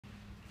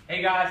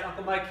Hey guys,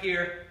 Uncle Mike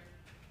here,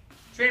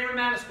 Training Room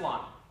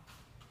Manasquan.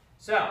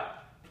 So,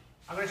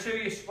 I'm going to show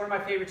you one of my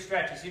favorite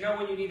stretches. You know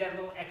when you need that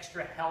little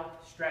extra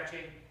help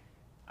stretching,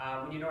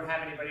 when you don't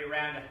have anybody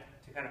around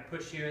to kind of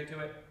push you into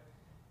it.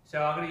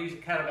 So I'm going to use a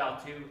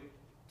kettlebell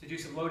to do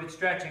some loaded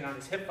stretching on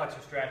this hip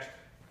flexor stretch,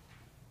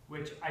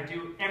 which I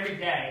do every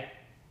day.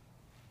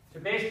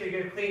 So basically you're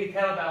going to clean the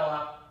kettlebell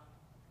up.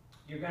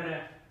 You're going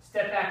to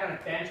step back on a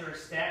bench or a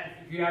step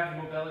if you have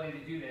the mobility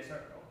to do this,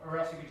 or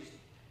else you could just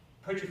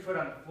put your foot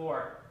on the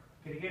floor.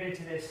 You're going to get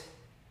into this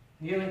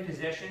kneeling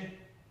position.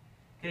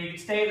 Okay, you can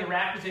stay in the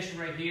rack position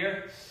right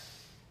here.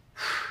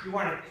 You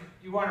want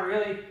to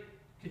really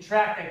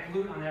contract that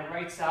glute on that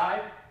right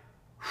side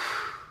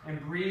and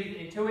breathe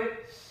into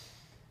it.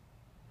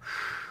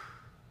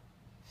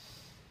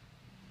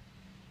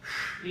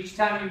 Each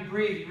time you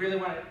breathe, you really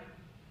want to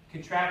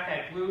contract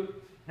that glute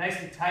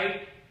nice and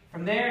tight.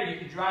 From there, you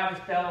can drive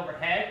this bell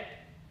overhead.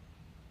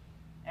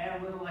 Add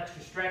a little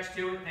extra stretch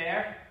to it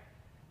there.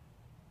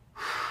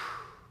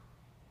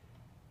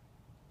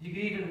 You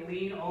can even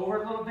lean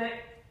over a little bit.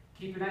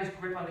 Keep a nice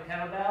grip on the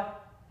kettlebell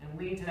and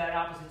lean to that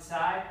opposite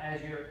side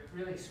as you're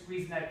really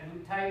squeezing that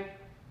glute tight.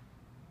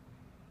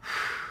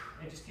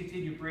 And just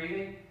continue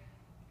breathing.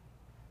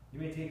 You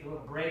may take a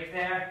little break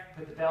there,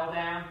 put the bell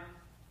down,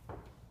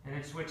 and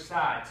then switch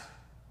sides.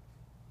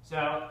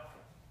 So,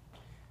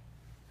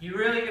 you're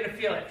really going to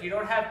feel it. If you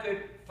don't have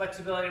good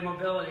flexibility and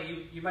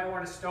mobility, you might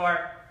want to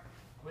start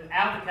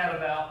without the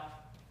kettlebell,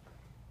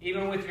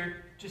 even with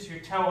just your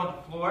toe on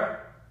the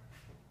floor,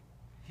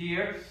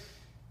 here,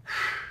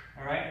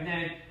 all right, and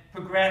then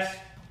progress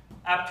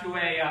up to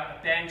a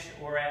bench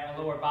or a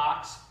lower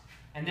box.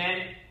 And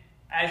then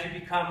as you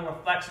become more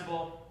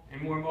flexible and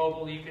more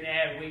mobile, you can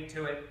add weight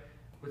to it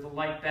with a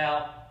light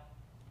bell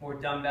or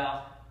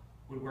dumbbell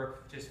would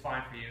work just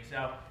fine for you.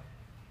 So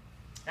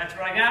that's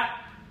what I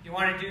got. If you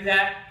want to do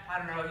that, I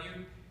don't know,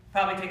 you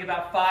probably take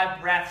about 5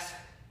 breaths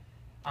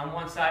on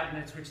one side and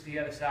then switch to the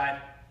other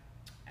side.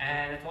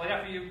 And that's all I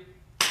got for you.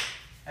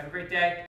 Have a great day.